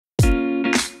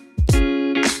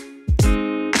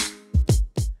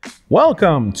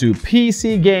Welcome to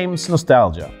PC Games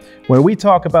Nostalgia, where we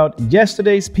talk about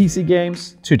yesterday's PC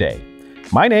games today.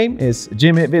 My name is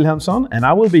Jimmy Wilhelmsson, and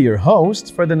I will be your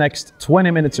host for the next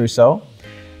 20 minutes or so.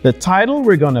 The title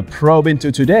we're gonna probe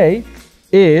into today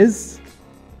is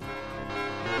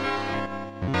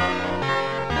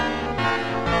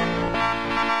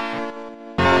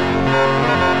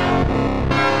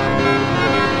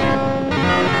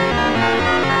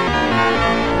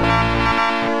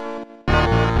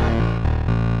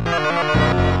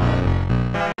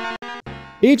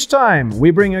Each time we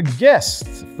bring a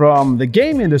guest from the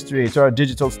game industry to our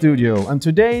digital studio, and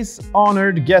today's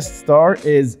honored guest star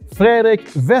is Fredrik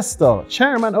Wester,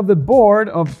 chairman of the board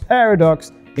of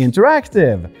Paradox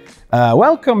Interactive.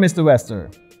 Welcome, Mr.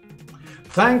 Wester.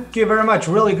 Thank you very much.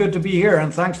 Really good to be here,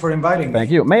 and thanks for inviting me.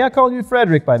 Thank you. May I call you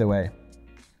Fredrik, by the way?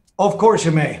 Of course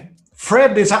you may.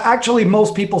 Fred is actually,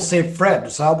 most people say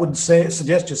Fred, so I would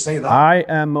suggest you say that. I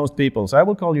am most people, so I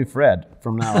will call you Fred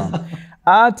from now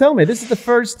on. Tell me, this is the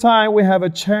first time we have a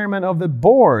chairman of the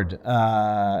board,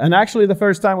 and actually the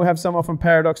first time we have someone from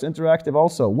Paradox Interactive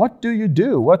also. What do you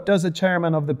do? What does a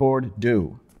chairman of the board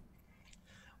do?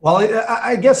 Well,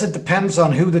 I guess it depends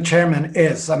on who the chairman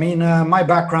is. I mean, my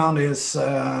background is,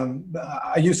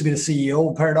 I used to be the CEO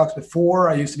of Paradox before.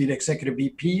 I used to be the executive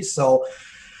VP, so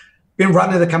been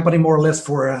running the company more or less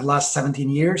for the last 17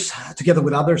 years, together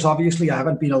with others, obviously. I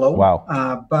haven't been alone.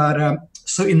 Wow.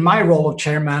 So in my role of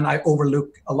chairman, I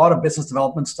overlook a lot of business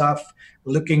development stuff,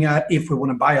 looking at if we want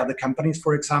to buy other companies,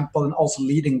 for example, and also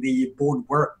leading the board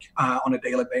work on a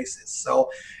daily basis. So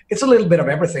it's a little bit of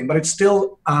everything, but it's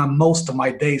still, most of my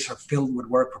days are filled with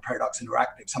work for Paradox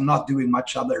Interactive. So I'm not doing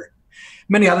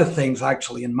many other things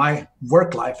actually in my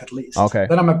work life at least. Okay.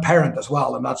 Then I'm a parent as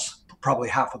well, and that's probably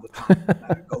half of the time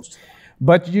that goes to that.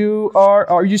 But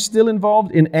are you still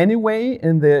involved in any way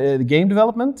in the game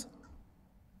development?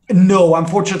 No,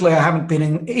 unfortunately, I haven't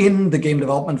been in the game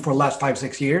development for the last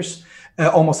 5-6 years,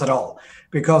 almost at all,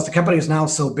 because the company is now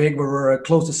so big. We're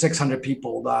close to 600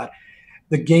 people that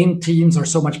the game teams are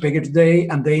so much bigger today,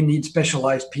 and they need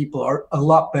specialized people are a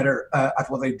lot better at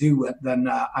what they do than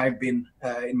I've been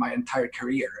in my entire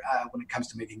career when it comes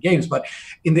to making games. But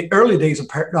in the early days of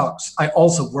Paradox, I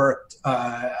also worked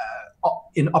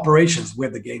in operations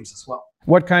with the games as well.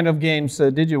 What kind of games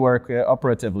did you work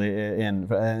operatively in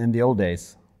the old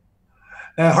days?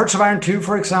 Hearts of Iron 2,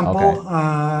 for example. Okay.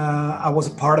 I was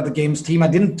a part of the games team. I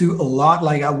didn't do a lot.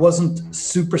 Like, I wasn't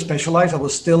super specialized. I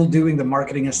was still doing the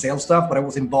marketing and sales stuff, but I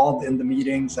was involved in the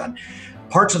meetings and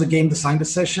parts of the game design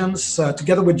decisions.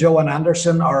 Together with Johan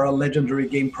Anderson, our legendary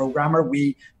game programmer,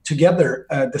 we together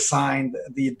designed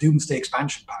the Doomsday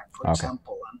expansion pack, for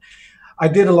example. And I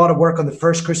did a lot of work on the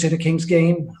first Crusader Kings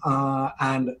game.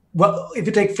 And, well, if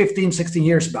you take 15, 16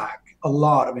 years back, a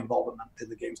lot of involvement in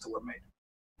the games that were made.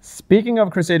 Speaking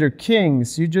of Crusader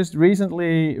Kings, you just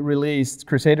recently released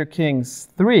Crusader Kings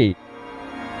 3.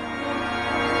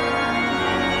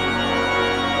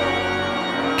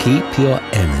 Keep your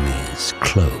enemies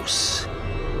close.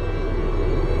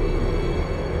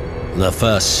 The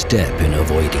first step in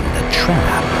avoiding the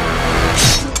trap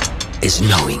is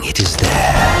knowing it is there.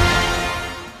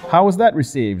 How was that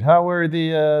received? How were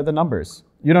the numbers?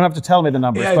 You don't have to tell me the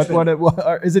numbers, yeah,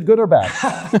 but is it good or bad?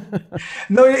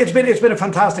 No, it's been a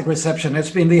fantastic reception.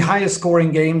 It's been the highest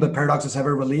scoring game that Paradox has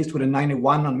ever released, with a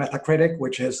 91 on Metacritic,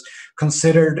 which is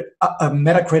considered a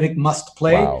Metacritic must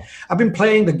play. Wow. I've been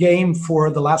playing the game for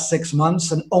the last 6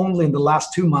 months, and only in the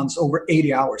last 2 months, over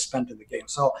 80 hours spent in the game.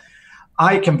 So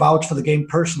I can vouch for the game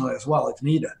personally as well if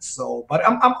needed. So, but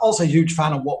I'm also a huge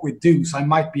fan of what we do, so I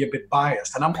might be a bit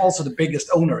biased. And I'm also the biggest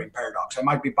owner in Paradox. I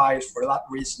might be biased for that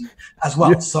reason as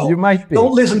well. So you might be.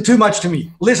 Don't listen too much to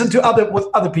me. Listen to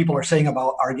what other people are saying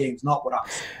about our games, not what I'm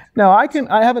saying. No,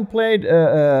 I haven't played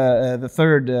the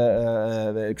third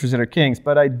the Crusader Kings,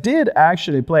 but I did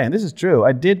actually play, and this is true,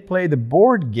 I did play the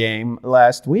board game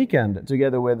last weekend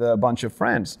together with a bunch of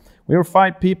friends. We were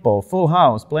 5 people, full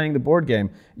house, playing the board game.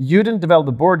 You didn't develop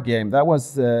the board game. That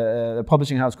was a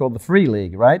publishing house called the Free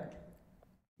League, right?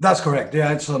 That's correct.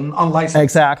 Yeah, it's unlicensed.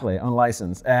 Exactly,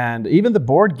 unlicensed. And even the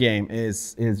board game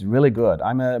is really good.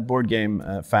 I'm a board game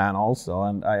fan also,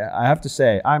 and I have to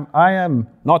say, I am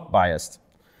not biased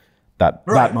that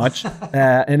much,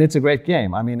 and it's a great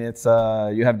game. I mean, it's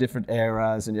you have different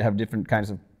eras and you have different kinds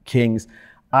of kings.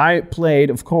 I played,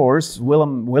 of course,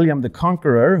 William the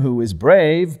Conqueror, who is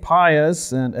brave,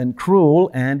 pious, and cruel,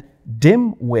 and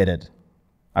dim-witted.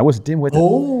 I was dim-witted.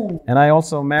 Oh. And I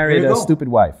also married a stupid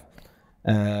wife.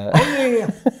 Yeah.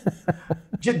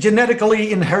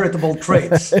 genetically inheritable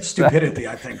traits, stupidity,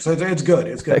 I think. So it's good.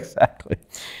 It's good. Exactly.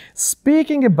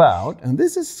 Speaking about, and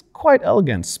this is quite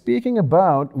elegant, speaking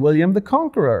about William the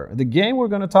Conqueror, the game we're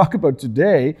going to talk about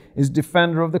today is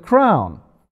Defender of the Crown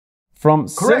from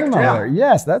Cinemaware.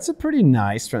 Yeah. Yes, that's a pretty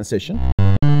nice transition.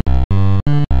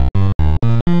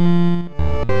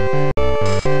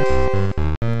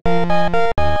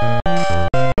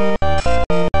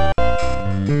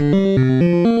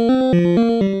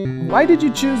 Why did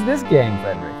you choose this game,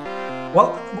 Fredrik?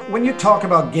 Well, when you talk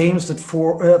about games that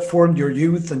formed your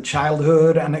youth and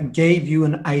childhood and gave you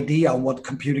an idea of what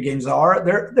computer games are,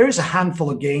 there is a handful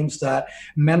of games that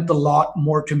meant a lot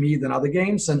more to me than other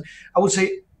games. And I would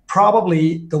say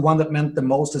probably the one that meant the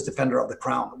most is Defender of the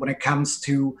Crown when it comes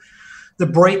to the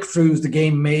breakthroughs the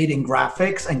game made in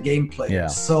graphics and gameplay. Yeah.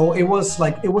 So it was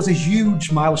a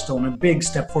huge milestone, a big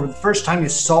step forward. The first time you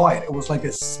saw it, it was like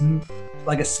a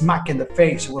smack in the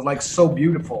face. It was like so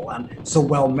beautiful and so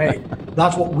well made.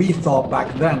 That's what we thought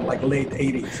back then, like late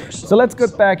 80s or so. So let's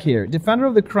get back here. Defender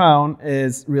of the Crown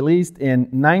is released in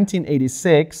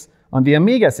 1986 on the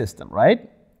Amiga system, right?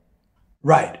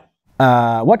 Right.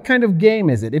 What kind of game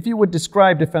is it? If you would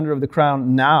describe Defender of the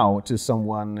Crown now to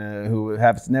someone who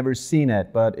has never seen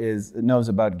it but knows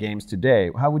about games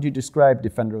today, how would you describe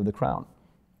Defender of the Crown?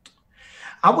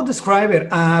 I would describe it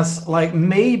as like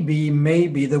maybe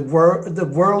the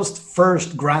world's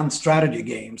first grand strategy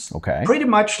games. Okay. Pretty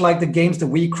much like the games that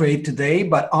we create today,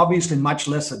 but obviously much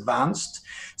less advanced.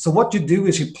 So what you do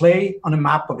is you play on a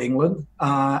map of England,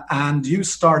 and you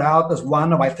start out as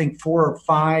one of, I think, 4 or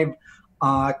 5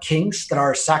 kings that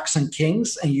are Saxon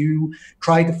kings, and you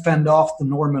try to fend off the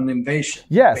Norman invasion.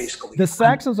 Yes, basically. The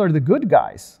Saxons are the good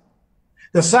guys.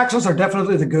 The Saxons are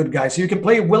definitely the good guys. So you can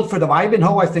play Wilfred of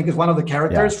Ivanhoe, I think, is one of the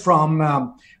characters from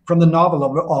the novel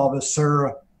of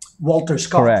Sir Walter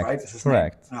Scott, Correct. right? This is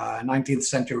Correct. 19th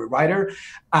century writer.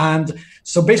 And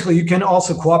so basically you can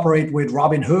also cooperate with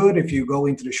Robin Hood if you go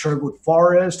into the Sherwood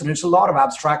Forest, and there's a lot of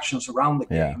abstractions around the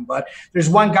game. But there's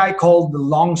one guy called the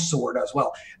Longsword as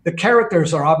well. The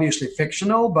characters are obviously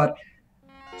fictional, but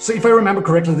so if I remember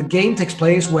correctly, the game takes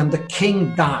place when the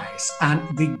king dies and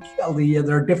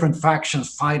there are different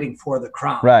factions fighting for the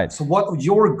crown. Right. So what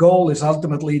your goal is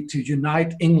ultimately to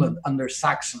unite England under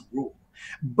Saxon rule.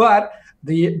 But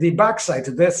the backside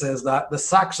to this is that the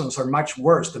Saxons are much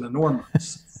worse than the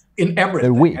Normans in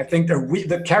everything. They're weak. I think they're weak.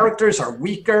 The characters are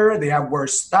weaker. They have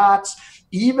worse stats.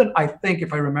 Even, I think,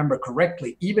 if I remember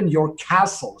correctly, even your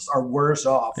castles are worse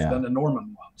off than the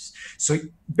Norman ones. So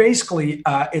basically,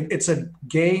 it's a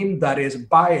game that is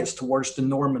biased towards the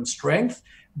Norman strength,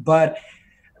 but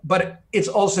it's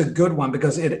also a good one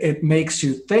because it makes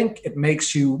you think, it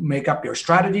makes you make up your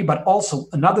strategy. But also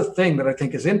another thing that I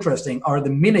think is interesting are the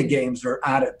mini games that are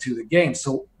added to the game.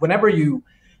 So whenever you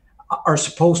are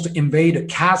supposed to invade a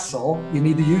castle, you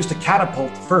need to use the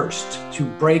catapult first to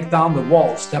break down the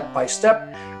wall step by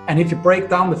step. And if you break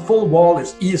down the full wall,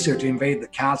 it's easier to invade the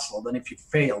castle than if you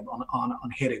failed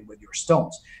on hitting with your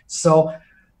stones. So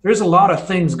there's a lot of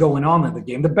things going on in the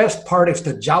game. The best part is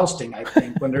the jousting, I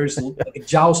think, when there's like a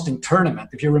jousting tournament,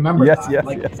 if you remember that.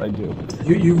 Yes, I do.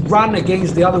 You run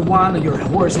against the other one and your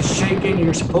horse is shaking and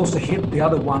you're supposed to hit the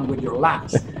other one with your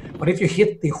lance. But if you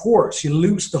hit the horse, you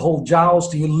lose the whole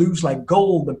joust, and you lose like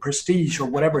gold and prestige or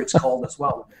whatever it's called as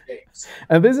well in the games.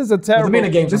 And this is a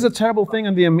terrible thing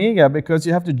on the Amiga because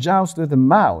you have to joust with a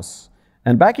mouse.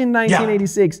 And back in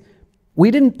 1986,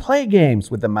 we didn't play games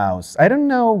with the mouse. I don't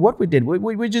know what we did.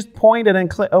 We just pointed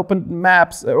and opened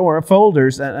maps or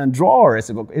folders and drawers.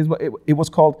 It was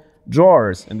called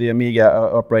drawers in the Amiga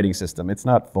operating system. It's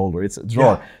not folder, it's a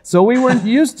drawer. Yeah. So we weren't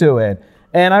used to it.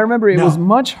 And I remember it was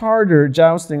much harder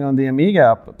jousting on the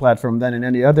Amiga platform than in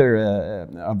any other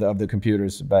of the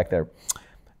computers back there.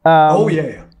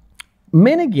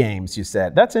 Mini games, you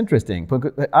said. That's interesting.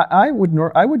 I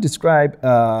would describe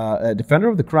Defender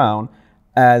of the Crown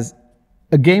as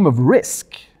a game of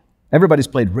Risk. Everybody's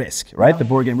played Risk, right? The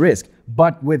board game Risk,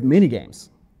 but with mini games.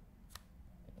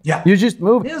 Yeah. You just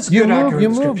move. You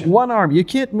move one army. You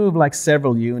can't move like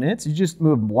several units. You just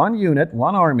move one unit,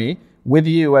 one army, with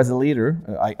you as a leader,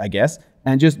 I guess,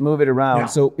 and just move it around. Yeah.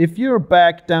 So if you're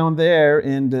back down there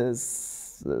in the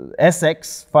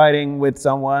Essex fighting with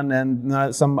someone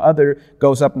and some other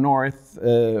goes up north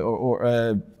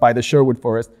or by the Sherwood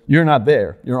Forest, you're not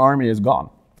there. Your army is gone.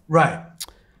 Right.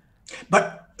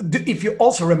 But if you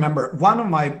also remember, one of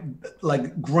my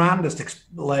grandest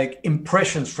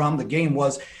impressions from the game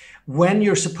was when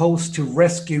you're supposed to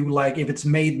rescue, like if it's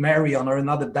Maid Marian or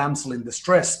another damsel in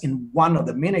distress in one of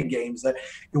the mini games, that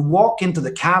you walk into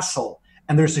the castle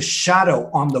and there's a shadow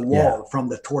on the wall from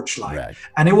the torchlight. Right.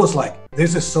 And it was like,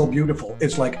 this is so beautiful.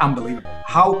 It's like unbelievable.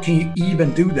 How can you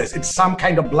even do this? It's some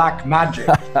kind of black magic.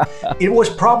 It was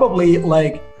probably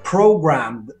like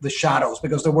programmed, the shadows,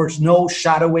 because there was no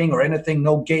shadowing or anything,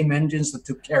 no game engines that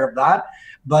took care of that.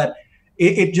 But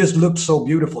it just looked so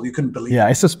beautiful. You couldn't believe it. Yeah,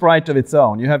 it's a sprite of its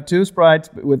own. You have two sprites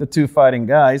with the two fighting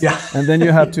guys, and then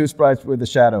you have two sprites with the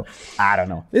shadow. I don't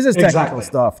know. This is technical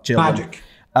stuff, children. Magic.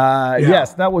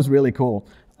 Yes, that was really cool.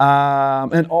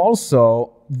 And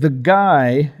also, the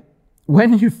guy,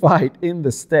 when you fight in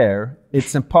the stair,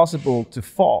 it's impossible to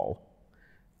fall.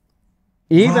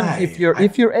 Even if your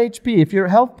HP, if your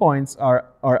health points are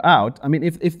out, I mean,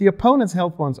 if the opponent's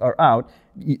health points are out,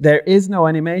 there is no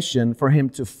animation for him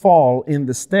to fall in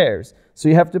the stairs. So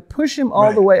you have to push him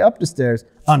all the way up the stairs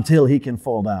until he can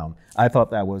fall down. I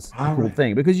thought that was a cool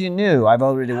thing, because you knew I've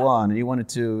already won, and you wanted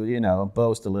to, you know,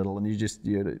 boast a little, and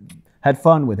you had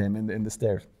fun with him in the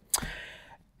stairs.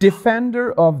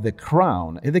 Defender of the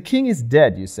crown. The king is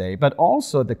dead, you say, but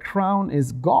also the crown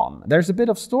is gone. There's a bit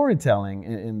of storytelling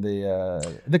in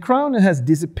the crown has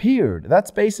disappeared. That's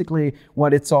basically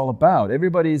what it's all about.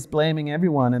 Everybody's blaming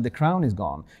everyone, and the crown is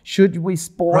gone. Should we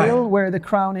spoil where the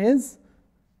crown is?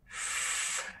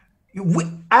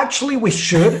 We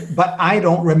should, but I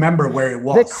don't remember where it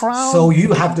was. The crown. So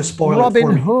you have to spoil it for me.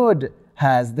 Robin Hood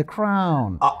has the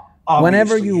crown.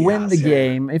 Whenever you win the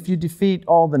game, if you defeat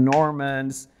all the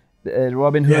Normans,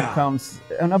 Robin Hood comes,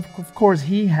 and of course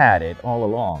he had it all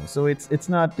along. So it's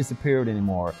not disappeared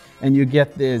anymore, and you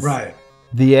get this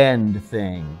the end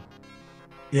thing.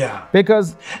 Yeah,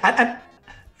 because and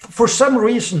for some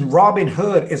reason Robin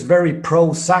Hood is very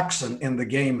pro-Saxon in the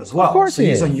game as well. Of course, so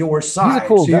he's on your side. He's a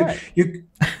cool guy.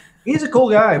 He's a cool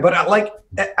guy, but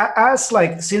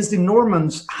since the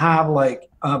Normans have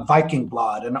Viking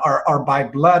blood and are by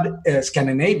blood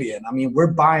Scandinavian, I mean, we're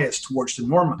biased towards the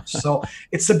Normans. So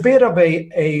it's a bit of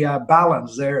a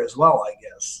balance there as well, I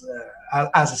guess,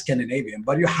 as a Scandinavian.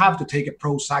 But you have to take a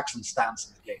pro-Saxon stance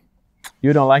in the game.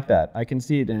 You don't like that. I can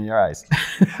see it in your eyes.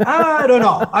 I don't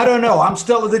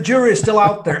know. The jury is still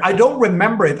out there. I don't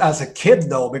remember it as a kid,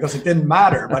 though, because it didn't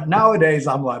matter. But nowadays,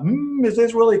 I'm like, is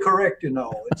this really correct? You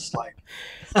know, it's like...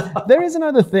 There is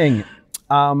another thing.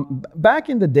 Back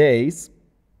in the days,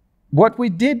 what we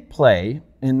did play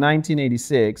in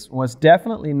 1986 was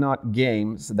definitely not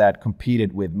games that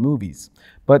competed with movies.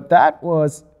 But that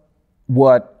was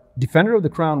what Defender of the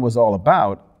Crown was all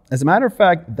about. As a matter of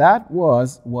fact, that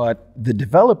was what the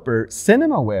developer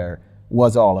Cinemaware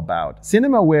was all about.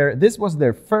 Cinemaware, this was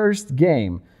their first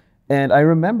game. And I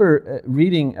remember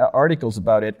reading articles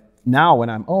about it now when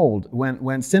I'm old. When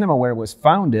Cinemaware was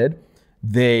founded,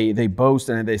 they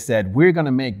boasted and they said, we're going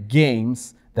to make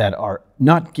games that are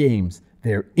not games,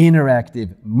 they're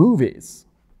interactive movies.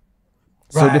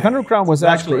 So Defender of the Crown was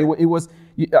actually, it was,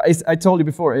 I told you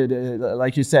before,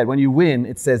 like you said, when you win,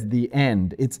 it says the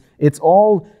end. It's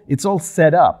all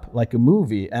set up like a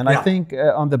movie. And I think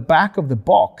on the back of the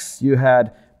box, you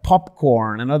had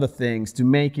popcorn and other things to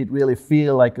make it really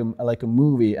feel like a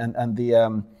movie. And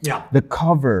the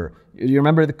cover, you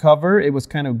remember the cover? It was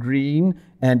kind of green,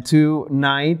 and two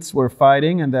knights were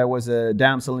fighting, and there was a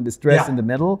damsel in distress in the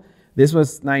middle. This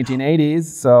was 1980s,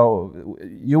 so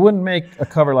you wouldn't make a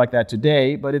cover like that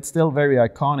today, but it's still very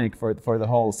iconic for the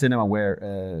whole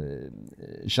Cinemaware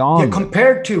genre. Yeah,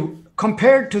 compared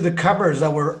to the covers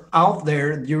that were out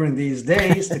there during these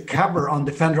days, the cover on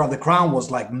Defender of the Crown was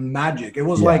like magic. It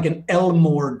was like an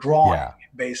Elmore drawing,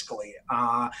 basically.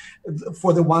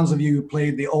 For the ones of you who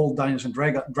played the old Dungeons and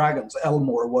Dragons,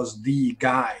 Elmore was the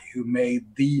guy who made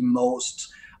the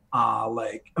most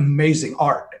amazing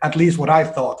art, at least what I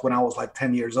thought when I was like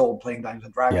 10 years old playing Dungeons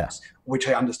and Dragons, which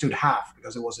I understood half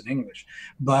because it was in English.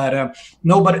 But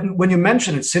when you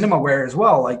mention it, Cinemaware as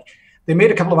well, like they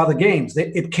made a couple of other games.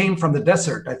 It came from the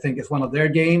desert, I think, is one of their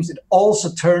games. It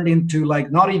also turned into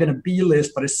like not even a B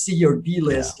list, but a C or D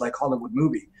list, like Hollywood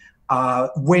movie.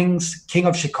 Wings, King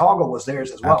of Chicago was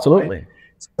theirs as well. Absolutely. Right?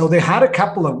 So they had a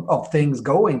couple of things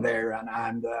going there,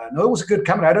 and no, it was a good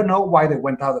company. I don't know why they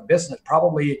went out of business.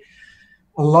 Probably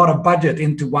a lot of budget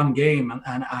into one game,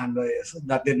 and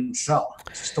that didn't sell.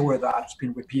 It's a story that's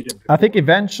been repeated before. I think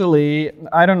eventually,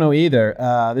 I don't know either.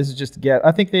 This is just a guess.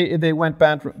 I think they went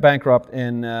bankrupt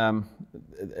in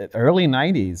early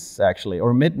 90s, actually,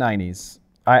 or mid 90s.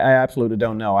 I absolutely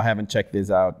don't know. I haven't checked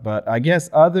this out, but I guess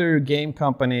other game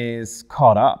companies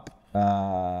caught up.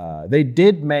 They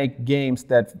did make games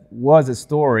that was a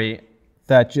story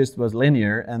that just was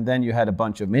linear, and then you had a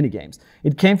bunch of mini games.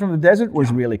 It Came from the Desert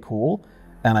was really cool,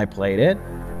 and I played it.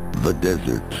 The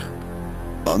desert,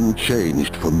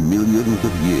 unchanged for millions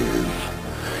of years,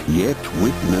 yet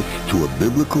witness to a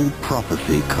biblical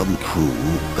prophecy come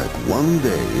true that one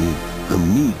day the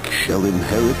meek shall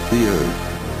inherit the earth.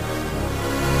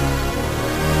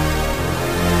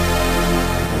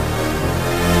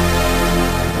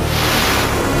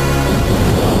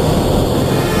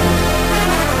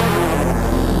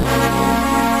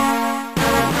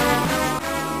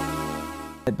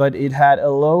 But it had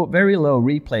a very low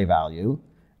replay value.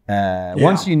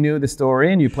 Once you knew the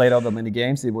story and you played all the mini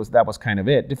games, that was kind of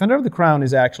it. Defender of the Crown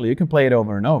is actually, you can play it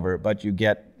over and over, but you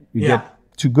get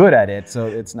too good at it, so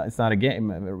it's not a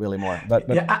game really more. But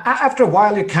after a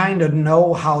while, you kind of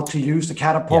know how to use the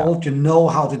catapult, you know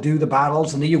how to do the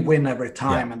battles, and then you win every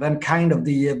time, and then kind of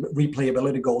the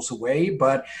replayability goes away.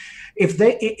 But if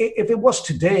it was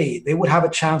today, they would have a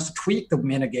chance to tweak the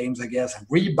mini games, I guess, and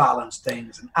rebalance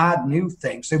things and add new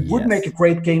things. So it would make a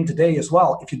great game today as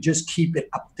well if you just keep it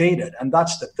updated, and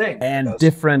that's the thing. And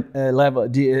different level.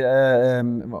 What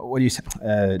do you say?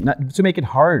 To make it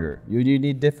harder, you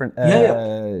need different.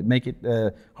 Make it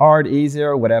hard,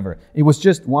 easier, whatever. It was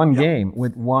just one game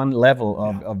with one level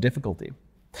of difficulty.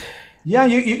 Yeah,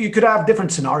 you could have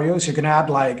different scenarios. You can add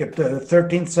like the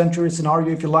 13th century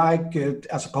scenario if you like,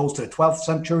 as opposed to the 12th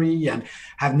century, and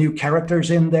have new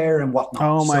characters in there and whatnot.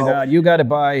 Oh my God, you got to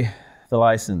buy the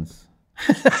license.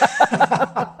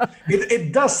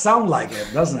 It does sound like it,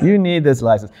 doesn't it? You need this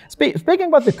license. Speaking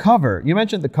about the cover, you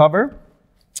mentioned the cover.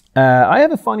 I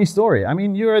have a funny story. I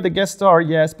mean, you're the guest star,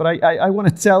 yes, but I want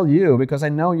to tell you because I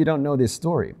know you don't know this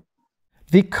story.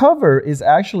 The cover is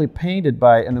actually painted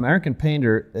by an American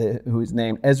painter who is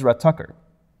named Ezra Tucker.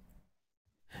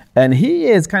 And he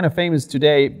is kind of famous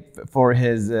today for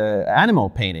his animal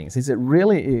paintings. He's a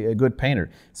really good painter.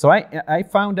 So I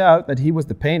found out that he was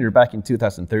the painter back in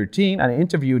 2013. And I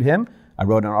interviewed him. I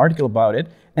wrote an article about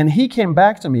it. And he came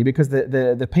back to me because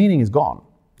the painting is gone.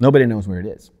 Nobody knows where it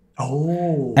is.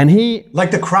 Oh. And he...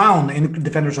 Like the crown in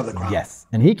Defenders of the Crown. Yes.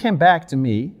 And he came back to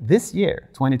me this year,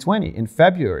 2020, in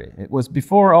February. It was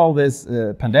before all this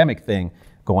pandemic thing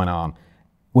going on,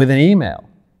 with an email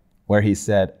where he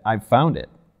said, I found it.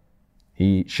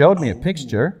 He showed me a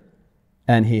picture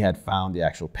and he had found the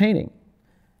actual painting.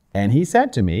 And he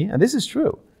said to me, and this is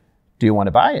true, do you want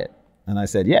to buy it? And I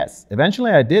said, yes.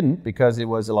 Eventually I didn't because it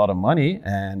was a lot of money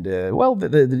and, well,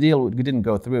 the deal didn't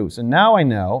go through. So now I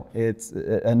know it's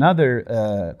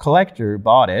another collector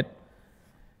bought it.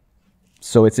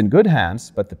 So it's in good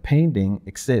hands, but the painting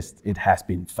exists. It has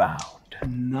been found.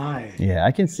 Nice. Yeah,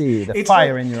 I can see the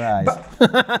fire in your eyes.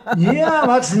 Yeah,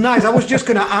 that's nice. I was just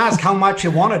going to ask how much you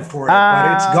wanted for it,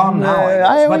 but it's gone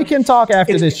now. We can talk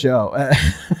after this show.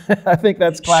 I think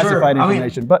that's classified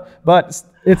information, but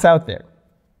it's out there.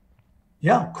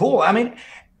 Yeah, cool. I mean,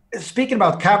 speaking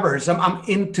about covers, I'm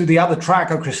into the other track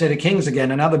of Crusader Kings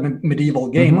again, another medieval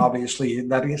game, obviously,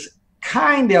 that is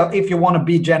kind of, if you want to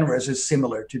be generous, is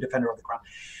similar to Defender of the Crown.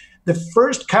 The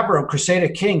first cover of Crusader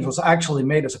Kings was actually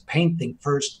made as a painting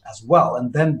first as well,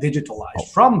 and then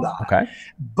digitalized from that. Okay.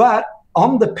 But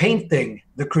on the painting,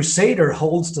 the Crusader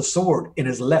holds the sword in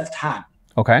his left hand.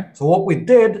 Okay. So what we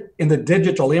did in the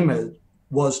digital image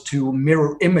was to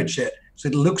mirror image it, so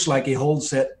it looks like he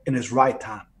holds it in his right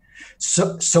hand.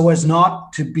 So as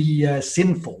not to be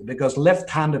sinful, because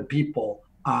left-handed people,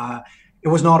 it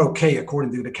was not okay,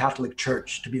 according to the Catholic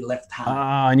Church, to be left-handed.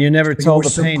 And you never told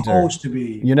the painter. Supposed to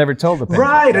be. You never told the painter.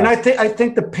 Right, and I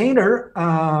think the painter,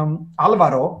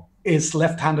 Alvaro, is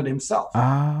left-handed himself.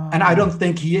 And I don't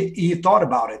think he thought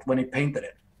about it when he painted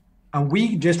it. And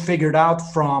we just figured out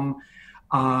from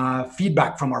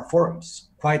feedback from our forums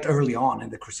quite early on in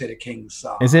the Crusader Kings.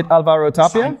 Is it Alvaro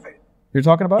Tapia you're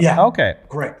talking about? Yeah. Okay.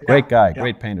 Correct. Great guy,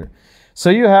 great painter. So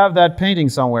you have that painting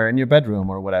somewhere in your bedroom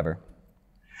or whatever?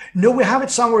 No, we have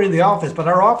it somewhere in the office, but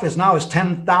our office now is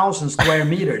 10,000 square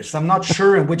meters. I'm not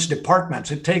sure in which departments.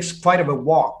 It takes quite a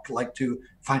walk, like to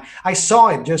find. I saw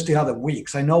it just the other week,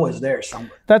 so I know it's there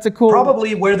somewhere. That's a cool.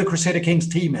 Probably where the Crusader Kings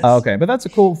team is. Okay, but that's a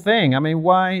cool thing. I mean,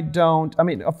 why don't? I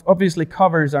mean, obviously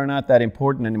covers are not that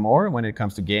important anymore when it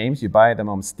comes to games. You buy them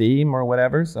on Steam or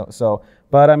whatever.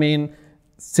 But I mean,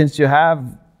 since you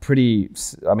have pretty,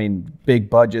 big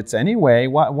budgets anyway,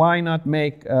 why not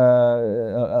make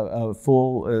a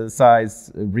full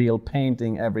size real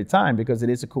painting every time? Because it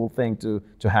is a cool thing to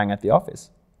hang at the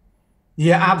office.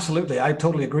 Yeah, absolutely. I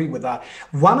totally agree with that.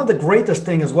 One of the greatest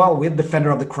things as well with Defender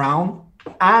of the Crown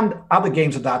and other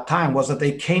games at that time was that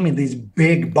they came in these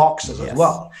big boxes as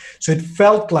well. So it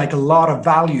felt like a lot of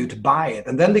value to buy it.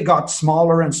 And then they got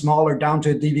smaller and smaller down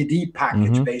to a DVD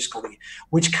package, basically,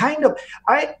 which kind of,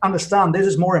 I understand this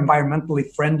is more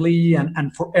environmentally friendly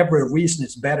and for every reason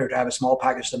it's better to have a small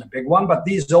package than a big one. But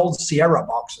these old Sierra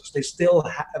boxes, they still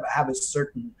have a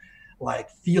certain like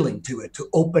feeling to it to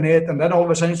open it, and then all of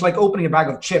a sudden it's like opening a bag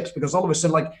of chips, because all of a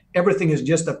sudden like everything is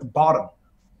just at the bottom.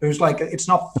 There's like, it's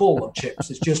not full of chips.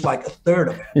 It's just like a third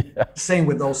of it. Yeah. Same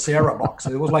with those Sierra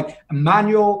boxes. It was like a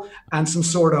manual and some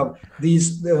sort of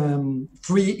these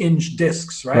 3-inch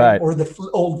discs, right? Or the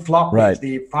old floppies,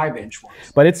 the 5-inch ones.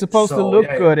 But it's supposed to look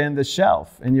good in the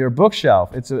shelf, in your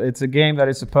bookshelf. It's a game that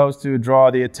is supposed to draw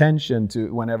the attention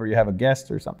to whenever you have a guest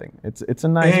or something. It's a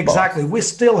nice exactly. box.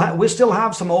 We still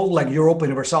have some old like Europa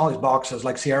Universalis boxes,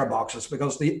 like Sierra boxes,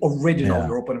 because the original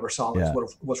Europa Universalis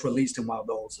was released in one of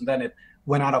those, and then it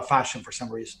went out of fashion for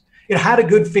some reason. It had a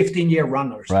good 15-year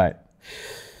run or something.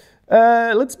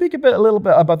 Right. Let's speak a little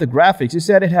bit about the graphics. You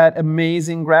said it had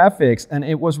amazing graphics, and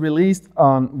it was released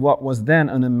on what was then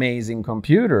an amazing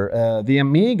computer. The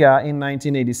Amiga in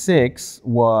 1986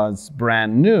 was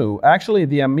brand new. Actually,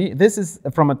 this is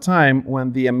from a time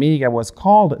when the Amiga was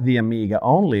called the Amiga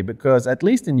only, because at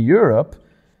least in Europe,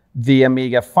 the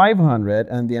Amiga 500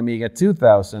 and the Amiga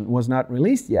 2000 was not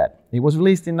released yet. It was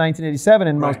released in 1987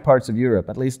 in most parts of Europe,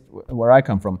 at least where I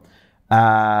come from.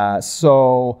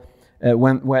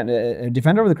 When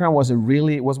Defender of the Crown was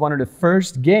one of the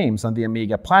first games on the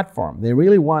Amiga platform. They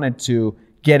really wanted to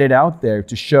get it out there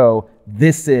to show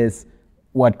this is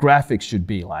what graphics should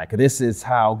be like. This is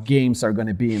how games are going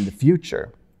to be in the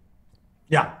future.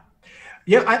 Yeah,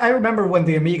 I remember when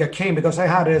the Amiga came, because I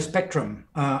had a Spectrum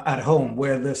at home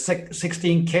with the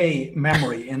 16K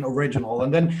memory in original,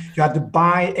 and then you had to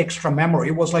buy extra memory.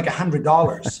 It was like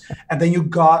 $100, and then you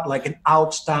got like an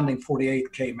outstanding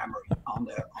 48K memory on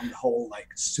the whole like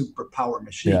super power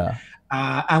machine.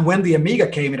 And when the Amiga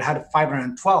came, it had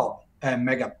 512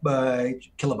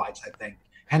 kilobytes, I think.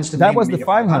 Hence the that was the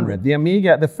 500. The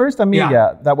Amiga, the first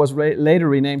Amiga that was later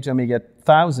renamed to Amiga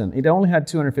 1000. It only had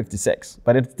 256,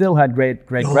 but it still had great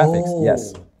graphics.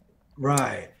 Yes.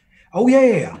 Right. Oh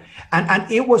yeah. And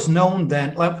it was known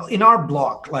then, like in our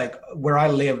block, like where I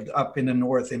lived up in the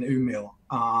north in Umeå,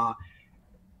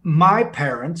 my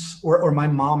parents or my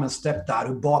mom and stepdad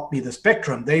who bought me the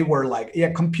Spectrum, they were like,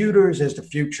 yeah, computers is the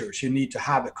future. So you need to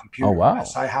have a computer. Oh, wow.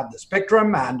 Yes, I had the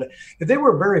Spectrum, and they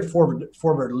were very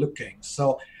forward looking.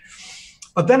 So,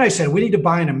 but then I said, we need to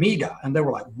buy an Amiga. And they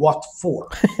were like, what for?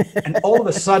 And all of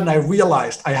a sudden I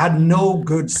realized I had no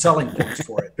good selling points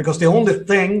for it, because the only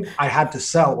thing I had to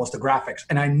sell was the graphics.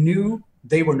 And I knew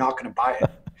they were not going to buy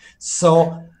it.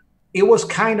 So it was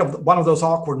kind of one of those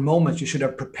awkward moments you should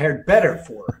have prepared better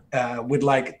for, with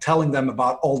like telling them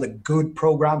about all the good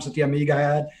programs that the Amiga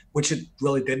had, which it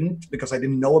really didn't, because I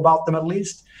didn't know about them at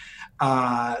least.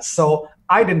 So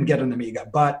I didn't get an Amiga,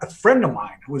 but a friend of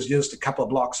mine who was just a couple of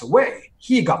blocks away,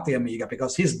 he got the Amiga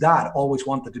because his dad always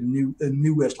wanted the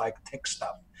newest like tech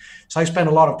stuff. So I spent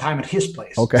a lot of time at his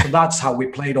place. Okay. So that's how we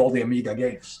played all the Amiga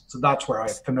games. So that's where I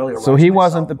familiarized myself. So he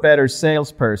wasn't the better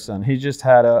salesperson. He just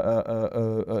had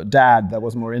a dad that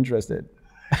was more interested.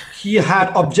 He had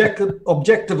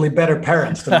objectively better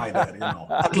parents than I did, you know,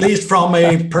 at least from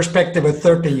a perspective of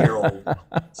 13-year-old.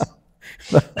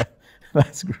 So.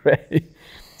 That's great.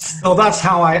 So that's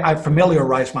how I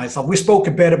familiarized myself. We spoke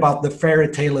a bit about the Fairy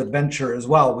Tale Adventure as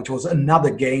well, which was another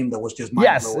game that was just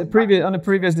mind-blowing. Yes, on a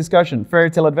previous discussion,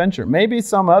 Fairy Tale Adventure. Maybe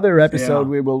some other episode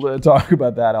we will talk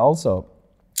about that also.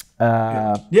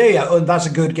 That's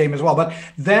a good game as well. But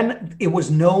then it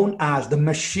was known as the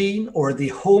machine or the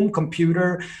home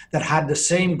computer that had the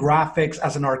same graphics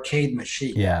as an arcade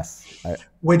machine. Yes.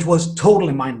 Which was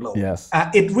totally mind-blowing. Yes.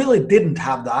 It really didn't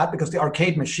have that, because the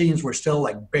arcade machines were still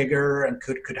like bigger and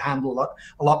could handle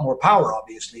a lot more power,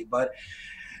 obviously. But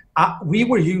we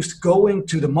were used to going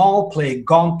to the mall, play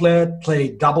Gauntlet, play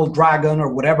Double Dragon,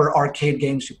 or whatever arcade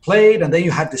games you played, and then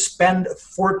you had to spend a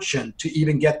fortune to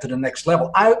even get to the next level.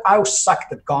 I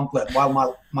sucked at Gauntlet,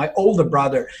 while my older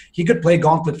brother, he could play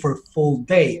Gauntlet for a full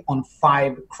day on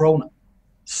 5 krona.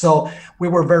 So we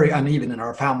were very uneven in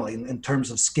our family in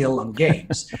terms of skill on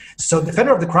games. So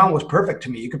Defender of the Crown was perfect to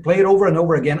me. You could play it over and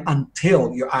over again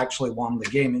until you actually won the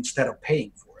game instead of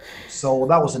paying for it. So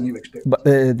that was a new experience. But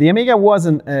the Amiga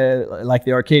wasn't like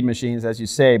the arcade machines, as you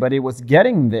say, but it was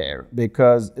getting there,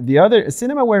 because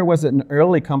Cinemaware was an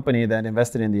early company that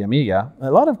invested in the Amiga.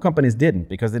 A lot of companies didn't,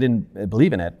 because they didn't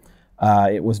believe in it.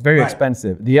 It was very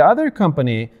expensive. The other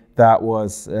company that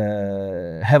was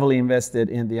heavily invested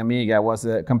in the Amiga was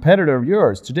a competitor of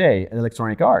yours today,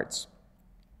 Electronic Arts.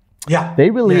 Yeah. They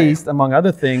released, among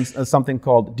other things, something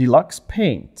called Deluxe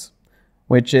Paint,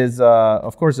 which is,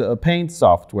 of course, a paint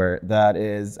software that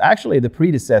is actually the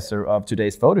predecessor of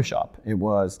today's Photoshop.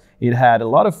 It had a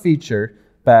lot of features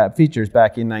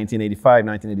back in 1985,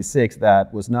 1986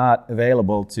 that was not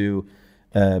available to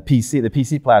the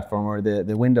PC platform or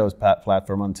the Windows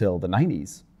platform until the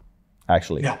 90s.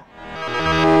 actually. Yeah.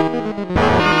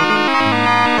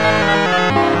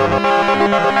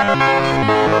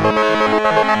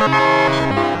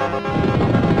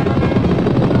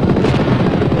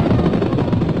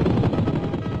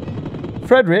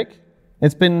 Fredrik,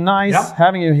 it's been nice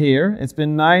having you here. It's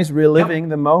been nice reliving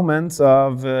the moments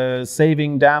of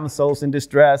saving damsels in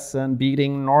distress and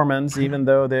beating Normans, even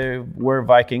though they were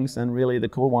Vikings and really the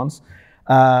cool ones.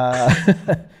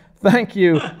 Thank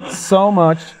you so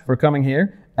much for coming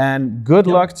here, and good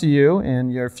luck to you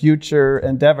in your future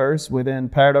endeavors within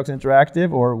Paradox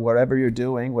Interactive or whatever you're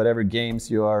doing, whatever games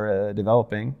you are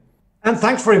developing. And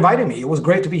thanks for inviting me. It was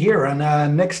great to be here.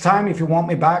 And next time, if you want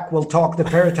me back, we'll talk the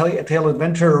Fairy Tale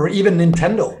Adventure or even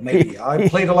Nintendo, maybe. I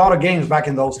played a lot of games back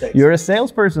in those days. You're a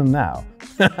salesperson now.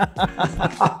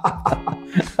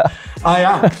 I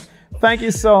am. Thank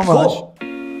you so much. Cool.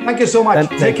 Thank you so much. And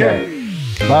take care.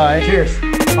 Bye. Cheers.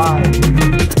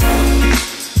 Bye.